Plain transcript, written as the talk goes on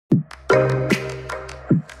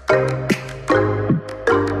Well,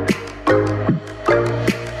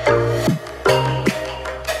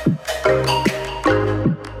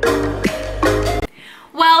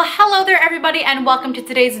 hello there everybody and welcome to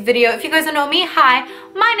today's video. If you guys don't know me, hi,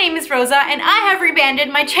 my name is Rosa and I have rebranded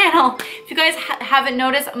my channel. If you guys haven't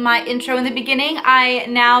noticed my intro in the beginning, I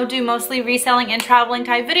now do mostly reselling and traveling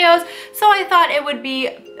type videos, so I thought it would be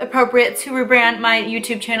appropriate to rebrand my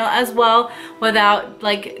YouTube channel as well without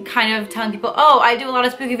like kind of telling people, oh, I do a lot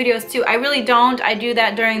of spooky videos too. I really don't. I do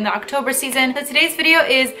that during the October season. So today's video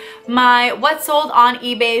is my what sold on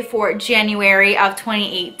eBay for January of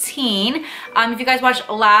 2018. If you guys watched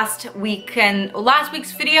last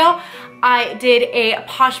week's video, I did a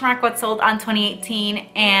Poshmark what sold on 2018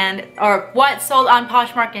 or what sold on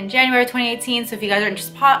Poshmark in January 2018. So if you guys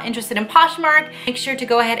are interested in Poshmark, make sure to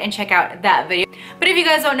go ahead and check out that video. But if you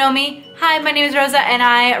guys don't know me, hi, my name is Rosa and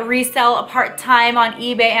I resell part-time on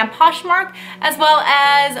eBay and Poshmark, as well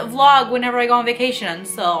as vlog whenever I go on vacation.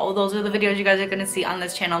 So those are the videos you guys are going to see on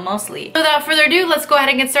this channel mostly. So without further ado, let's go ahead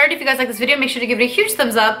and get started. If you guys like this video, make sure to give it a huge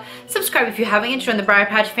thumbs up. Subscribe if you haven't, and join the Briar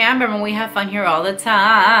Patch fam. Remember, we have fun here all the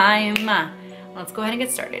time. Let's go ahead and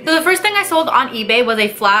get started. So the first thing I sold on eBay was a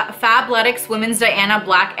Fabletics Women's Diana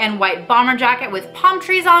black and white bomber jacket with palm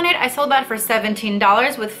trees on it. I sold that for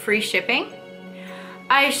 $17 with free shipping.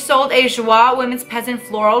 I sold a Joie Women's Peasant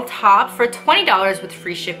Floral top for $20 with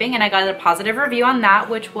free shipping, and I got a positive review on that,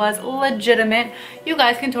 which was legitimate. You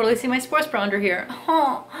guys can totally see my sports bra under here.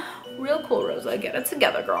 Oh, real cool, Rosa. Get it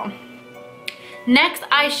together, girl. Next,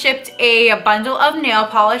 I shipped a bundle of nail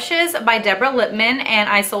polishes by Deborah Lippman, and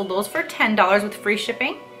I sold those for $10 with free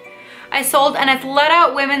shipping. I sold an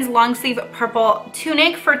Athleta women's long sleeve purple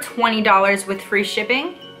tunic for $20 with free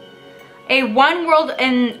shipping. A One World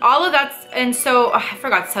and all of that, and so I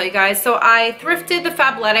forgot to tell you guys. So I thrifted the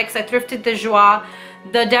Fabletics, I thrifted the Joie,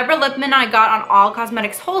 the Deborah Lippman I got on All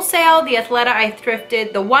Cosmetics Wholesale. The Athleta I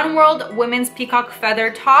thrifted. The One World women's peacock feather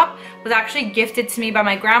top was actually gifted to me by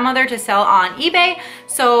my grandmother to sell on eBay.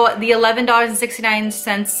 So the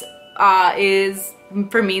 $11.69 is,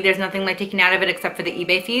 for me, there's nothing like taking out of it except for the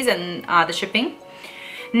eBay fees and the shipping.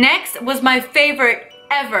 Next was my favorite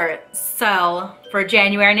ever sell for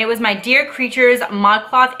January, and it was my Dear Creatures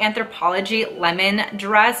ModCloth Anthropology lemon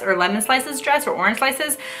dress, or lemon slices dress, or orange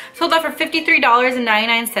slices. Sold that for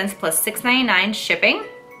 $53.99 plus $6.99 shipping.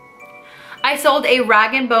 I sold a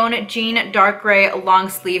Rag & Bone jean dark gray long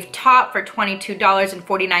sleeve top for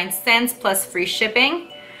 $22.49 plus free shipping.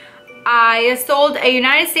 I sold a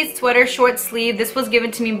United States sweater short sleeve. This was given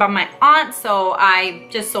to me by my aunt, so I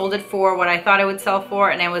just sold it for what I thought it would sell for,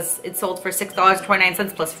 and it sold for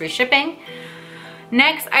 $6.29 plus free shipping.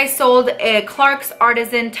 Next, I sold a Clark's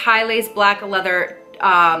Artisan tie lace black leather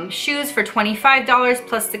shoes for $25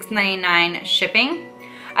 plus $6.99 shipping.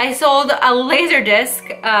 I sold a Laserdisc,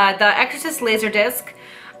 the Exorcist Laserdisc,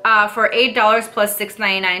 for $8 plus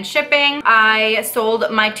 $6.99 shipping. I sold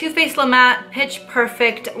my Too Faced La Matte Pitch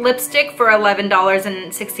Perfect lipstick for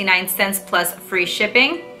 $11.69 plus free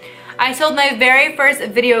shipping. I sold my very first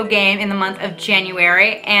video game in the month of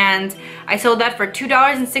January, and I sold that for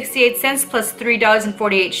 $2.68 plus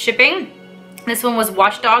 $3.48 shipping. This one was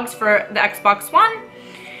Watch Dogs for the Xbox One.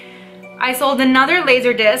 I sold another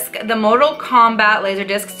Laserdisc, the Mortal Kombat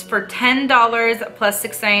Laserdiscs, for $10 plus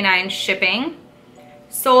 $6.99 shipping.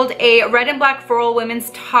 Sold a red and black floral women's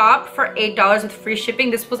top for $8 with free shipping.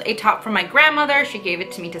 This was a top from my grandmother. She gave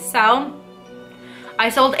it to me to sell. I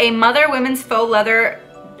sold a Mother women's faux leather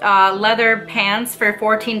pants for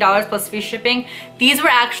 $14 plus free shipping. These were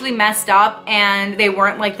actually messed up and they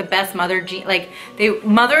weren't like the best Mother jeans.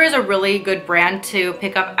 Mother is a really good brand to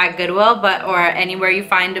pick up at Goodwill, or anywhere you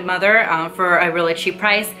find Mother for a really cheap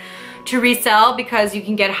price to resell, because you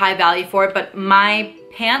can get high value for it. But my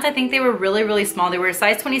pants, I think they were really, really small. They were a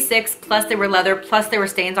size 26, plus they were leather, plus there were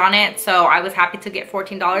stains on it. So I was happy to get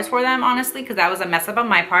 $14 for them, honestly, because that was a mess up on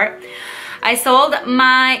my part. I sold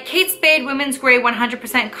my Kate Spade Women's Gray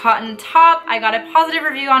 100% cotton top. I got a positive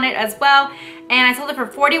review on it as well, and I sold it for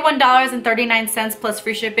 $41.39 plus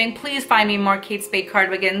free shipping. Please find me more Kate Spade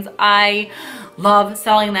cardigans. I love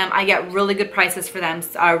selling them. I get really good prices for them,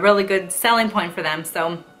 a really good selling point for them,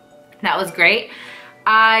 so that was great.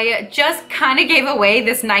 I just kind of gave away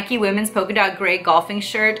this Nike women's polka dot gray golfing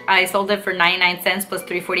shirt. I sold it for 99 cents plus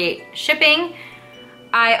 $3.48 shipping.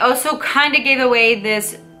 I also kind of gave away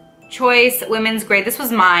this Choice Women's Gray, this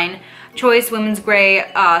was mine, Choice Women's Gray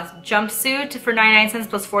jumpsuit for 99 cents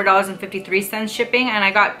plus $4.53 shipping, and I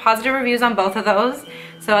got positive reviews on both of those,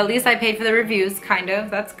 so at least I paid for the reviews, kind of.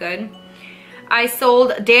 That's good. I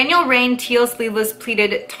sold Daniel Rain teal sleeveless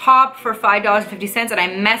pleated top for $5.50, and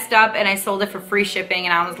I messed up and I sold it for free shipping,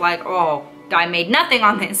 and I was like, oh, I made nothing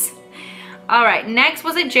on this. All right, next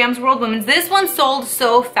was a Jams World Women's. This one sold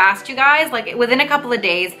so fast, you guys, like within a couple of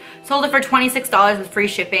days. Sold it for $26 with free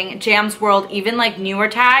shipping. Jams World, even like newer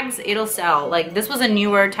tags, it'll sell. Like this was a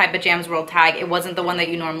newer type of Jams World tag. It wasn't the one that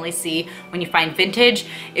you normally see when you find vintage.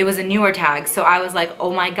 It was a newer tag. So I was like,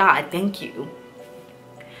 oh my God, thank you.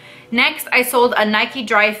 Next, I sold a Nike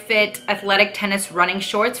Dry Fit athletic tennis running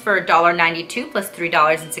shorts for $1.92 plus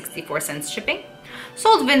 $3.64 shipping.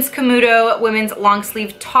 Sold Vince Camuto women's long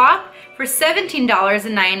sleeve top for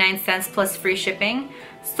 $17.99 plus free shipping.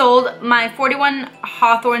 Sold my 41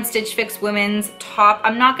 Hawthorne Stitch Fix women's top.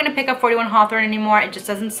 I'm not going to pick up 41 Hawthorne anymore. It just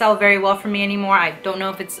doesn't sell very well for me anymore. I don't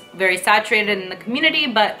know if it's very saturated in the community,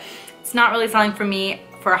 but it's not really selling for me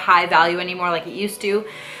for a high value anymore like it used to.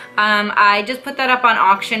 I just put that up on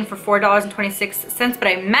auction for $4.26, but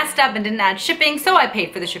I messed up and didn't add shipping, so I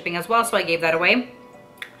paid for the shipping as well, so I gave that away.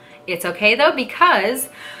 It's okay though, because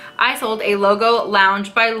I sold a Logo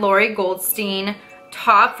Lounge by Lori Goldstein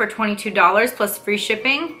top for $22 plus free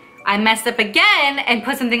shipping. I messed up again and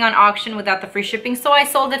put something on auction without the free shipping, so I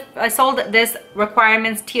sold it. I sold this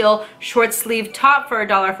Requirements teal short sleeve top for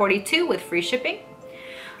 $1.42 with free shipping.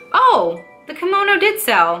 Oh, the kimono did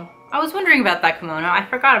sell. I was wondering about that kimono. I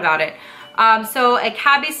forgot about it. So a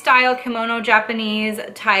cabbie style kimono Japanese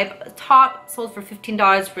type top sold for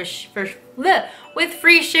 $15 with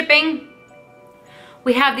free shipping.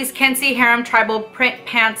 We have these Kensie Harem Tribal Print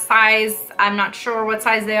Pants size. I'm not sure what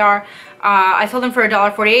size they are. I sold them for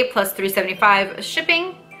 $1.48 plus $3.75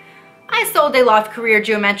 shipping. I sold a Loft Career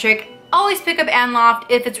Geometric. Always pick up Ann Loft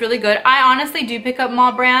if it's really good. I honestly do pick up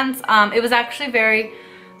mall brands. It was actually very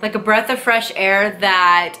like a breath of fresh air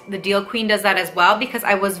that the Deal Queen does that as well, because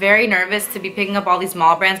I was very nervous to be picking up all these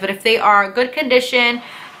mall brands. But if they are good condition,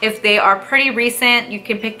 if they are pretty recent, you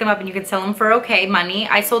can pick them up and you can sell them for okay money.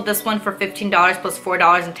 I sold this one for $15 plus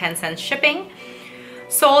 $4.10 shipping.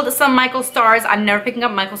 Sold some Michael Stars. I'm never picking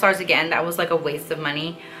up Michael Stars again. That was like a waste of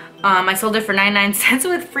money. I sold it for 99 cents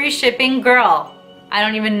with free shipping. Girl, I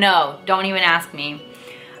don't even know. Don't even ask me.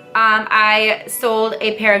 I sold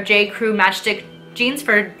a pair of J. Crew Matchstick jeans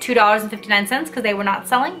for $2.59 because they were not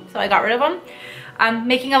selling, so I got rid of them. I'm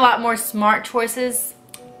making a lot more smart choices.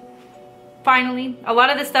 Finally, a lot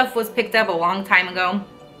of this stuff was picked up a long time ago.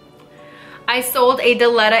 I sold a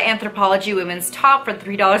Diletta Anthropologie women's top for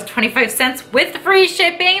 $3.25 with free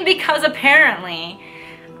shipping, because apparently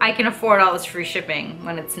I can afford all this free shipping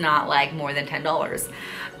when it's not like more than $10.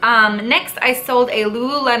 Next, I sold a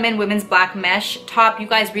Lululemon women's black mesh top. You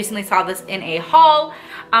guys recently saw this in a haul.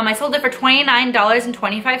 I sold it for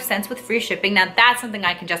 $29.25 with free shipping. Now that's something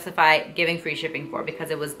I can justify giving free shipping for, because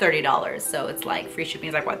it was $30. So it's like free shipping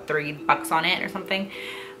is like what, $3 on it or something?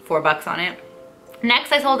 $4 on it.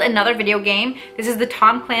 Next, I sold another video game. This is the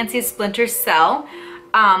Tom Clancy's Splinter Cell.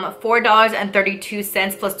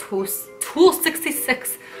 $4.32 plus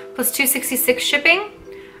 $2.66 shipping.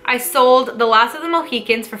 I sold The Last of the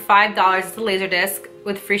Mohicans for $5. It's a Laserdisc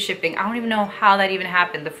with free shipping. I don't even know how that even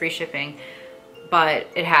happened, the free shipping, but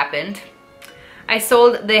it happened. I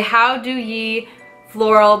sold the How Do Ye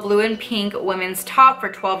Floral Blue and Pink women's top for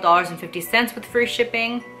 $12.50 with free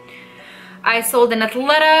shipping. I sold an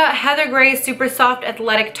Athleta Heather Gray Super Soft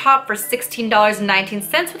Athletic top for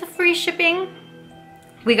 $16.19 with free shipping.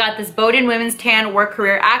 We got this Bowden Women's Tan Work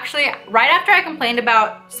Career. Actually, right after I complained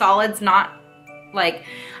about solids not, like,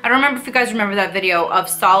 I don't remember if you guys remember that video of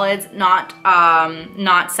solids not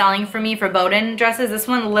selling for me for Bowden dresses. This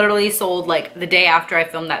one literally sold like the day after I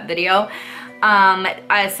filmed that video.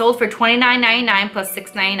 I sold for $29.99 plus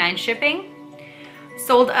 $6.99 shipping.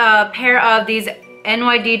 Sold a pair of these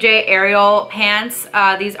NYDJ Aerial pants.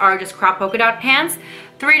 These are just crop polka dot pants.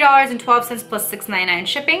 $3.12 plus $6.99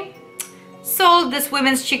 shipping. Sold this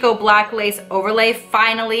women's Chico black lace overlay.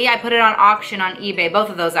 Finally, I put it on auction on eBay. Both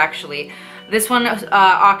of those actually. This one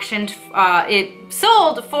auctioned, it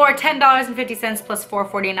sold for $10.50 plus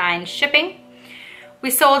 $4.49 shipping. We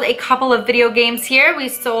sold a couple of video games here. We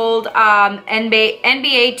sold NBA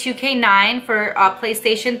 2K9 for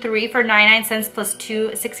PlayStation 3 for 99 cents plus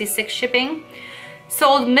 $2.66 shipping.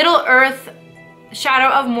 Sold Middle Earth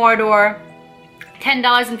Shadow of Mordor,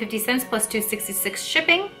 $10.50 plus $2.66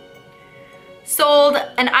 shipping. Sold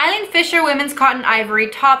an Eileen Fisher women's cotton ivory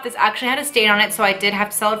top. This actually had a stain on it, so I did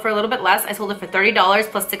have to sell it for a little bit less. I sold it for $30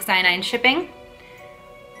 plus $6.99 shipping.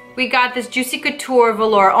 We got this Juicy Couture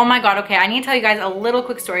velour. Oh my god, okay, I need to tell you guys a little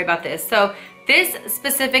quick story about this. So this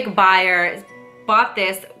specific buyer bought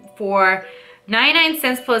this for 99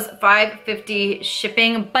 cents plus $5.50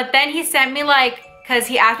 shipping, but then he sent me like, because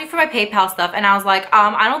he asked me for my PayPal stuff and I was like,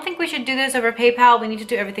 I don't think we should do this over PayPal. We need to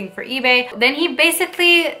do everything for eBay. Then he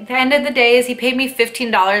basically, at the end of the day, is he paid me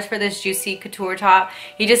 $15 for this Juicy Couture top.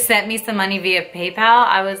 He just sent me some money via PayPal.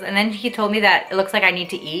 And then he told me that it looks like I need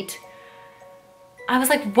to eat. I was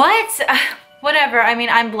like, what? Whatever. I mean,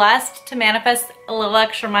 I'm blessed to manifest a little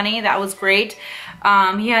extra money. That was great.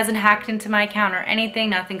 He hasn't hacked into my account or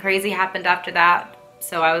anything. Nothing crazy happened after that.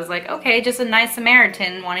 So I was like, okay, just a nice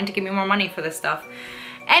Samaritan wanting to give me more money for this stuff.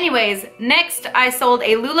 Anyways, next I sold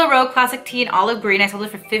a LuLaRoe classic tee in olive green. I sold it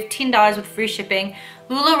for $15 with free shipping.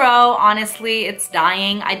 LuLaRoe, honestly, it's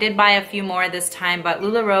dying. I did buy a few more this time, but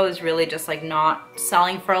LuLaRoe is really just like not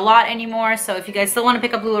selling for a lot anymore. So if you guys still want to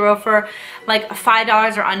pick up LuLaRoe for like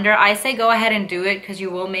 $5 or under, I say go ahead and do it because you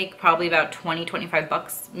will make probably about 20, 25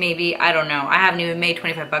 bucks. Maybe, I don't know. I haven't even made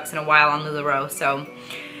 25 bucks in a while on LuLaRoe, so.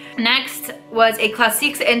 Next was a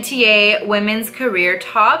Classiques NTA women's career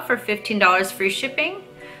top for $15 free shipping.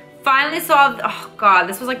 Finally saw, oh god,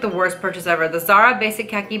 this was like the worst purchase ever. The Zara Basic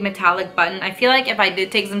Khaki Metallic Button. I feel like if I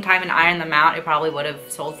did take some time and iron them out, it probably would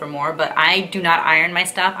have sold for more, but I do not iron my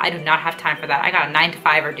stuff. I do not have time for that. I got a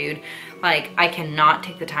 9-to-5er, dude. Like, I cannot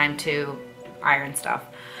take the time to iron stuff.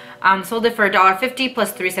 Sold it for $1.50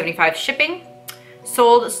 plus $3.75 shipping.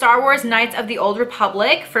 Sold Star Wars Knights of the Old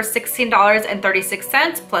Republic for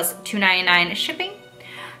 $16.36 plus $2.99 shipping.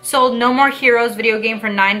 Sold No More Heroes video game for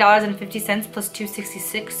 $9.50 plus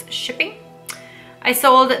 $2.66 shipping. I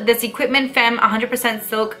sold this Equipment Femme 100%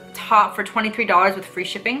 silk top for $23 with free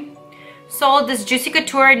shipping. Sold this Juicy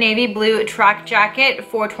Couture navy blue track jacket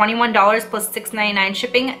for $21 plus $6.99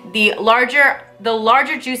 shipping. The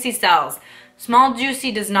larger Juicy sells. Small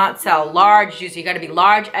Juicy does not sell. Large Juicy, you gotta be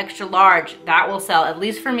large, extra large. That will sell, at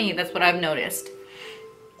least for me, that's what I've noticed.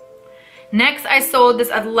 Next, I sold this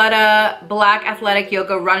Athleta black athletic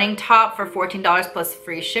yoga running top for $14 plus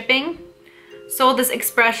free shipping. Sold this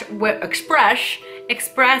Express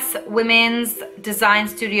Women's Design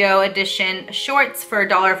Studio Edition shorts for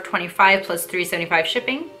 $1.25 plus $3.75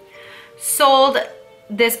 shipping. Sold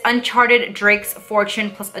this Uncharted Drake's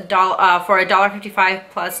Fortune plus for $1.55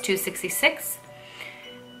 plus $2.66.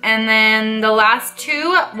 And then the last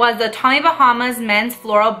two was the Tommy Bahama's men's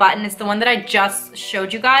floral button. It's the one that I just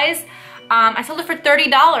showed you guys. I sold it for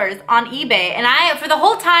 $30 on eBay, and for the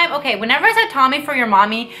whole time, okay, whenever I said Tommy for your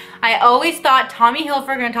mommy, I always thought Tommy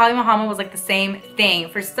Hilfiger and Tommy Bahama was like the same thing.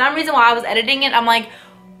 For some reason, while I was editing it, I'm like,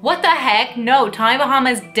 what the heck? No, Tommy Bahama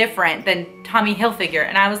is different than Tommy Hilfiger.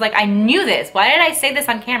 And I was like, I knew this. Why did I say this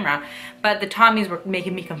on camera? But the Tommies were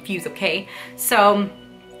making me confused, okay? So,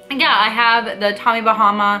 yeah, I have the Tommy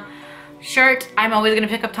Bahama shirt. I'm always gonna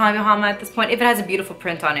pick up Tommy Bahama at this point if it has a beautiful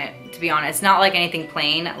print on it, to be honest. Not like anything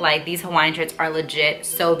plain. Like, these Hawaiian shirts are legit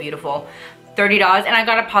so beautiful. $30, and I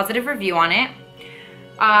got a positive review on it.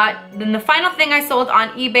 Then the final thing I sold on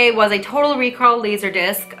eBay was a Total Recall laser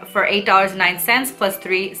disc for $8.09 plus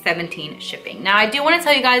 $3.17 shipping. Now, I do want to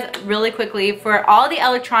tell you guys really quickly, for all the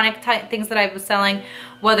electronic type things that I was selling,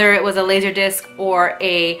 whether it was a laser disc or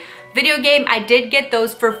a video game, I did get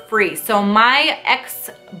those for free. So my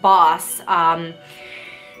ex-boss,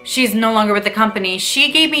 she's no longer with the company,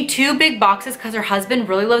 she gave me 2 big boxes because her husband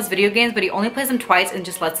really loves video games, but he only plays them twice and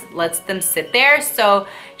just lets them sit there. So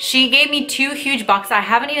she gave me 2 huge boxes. I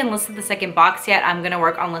haven't even listed the second box yet. I'm gonna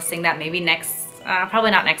work on listing that maybe next,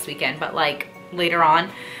 probably not next weekend, but like later on,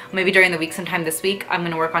 maybe during the week sometime this week. I'm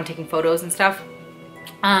gonna work on taking photos and stuff.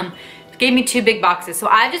 Gave me 2 big boxes. So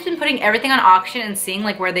I've just been putting everything on auction and seeing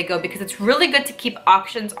like where they go, because it's really good to keep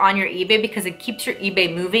auctions on your eBay because it keeps your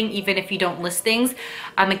eBay moving. Even if you don't list things,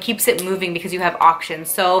 it keeps it moving because you have auctions.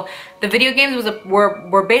 So the video games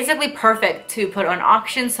were basically perfect to put on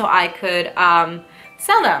auction so I could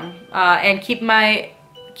sell them and keep my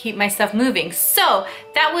stuff moving. So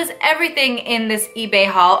that was everything in this eBay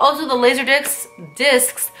haul. Also, the laser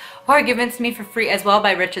discs were given to me for free as well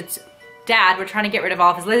by Richard's dad. We're trying to get rid of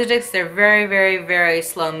all of his laser discs. They're very, very, very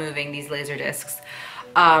slow moving, these laser discs.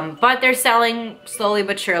 But they're selling slowly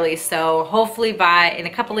but surely. So hopefully in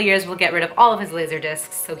a couple of years, we'll get rid of all of his laser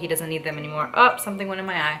discs so he doesn't need them anymore. Oh, something went in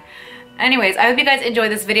my eye. Anyways, I hope you guys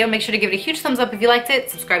enjoyed this video. Make sure to give it a huge thumbs up if you liked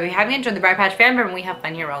it. Subscribe if you haven't. Join the Briar Patch fan and we have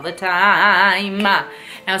fun here all the time. And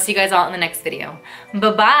I'll see you guys all in the next video.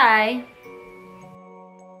 Bye-bye.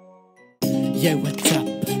 Yo, what's up?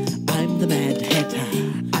 I'm the Mad Hatter.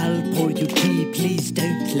 I'll pour you tea, please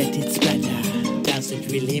don't let it splatter.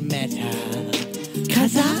 Doesn't really matter,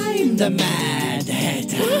 'cause I'm the Mad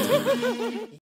Hatter.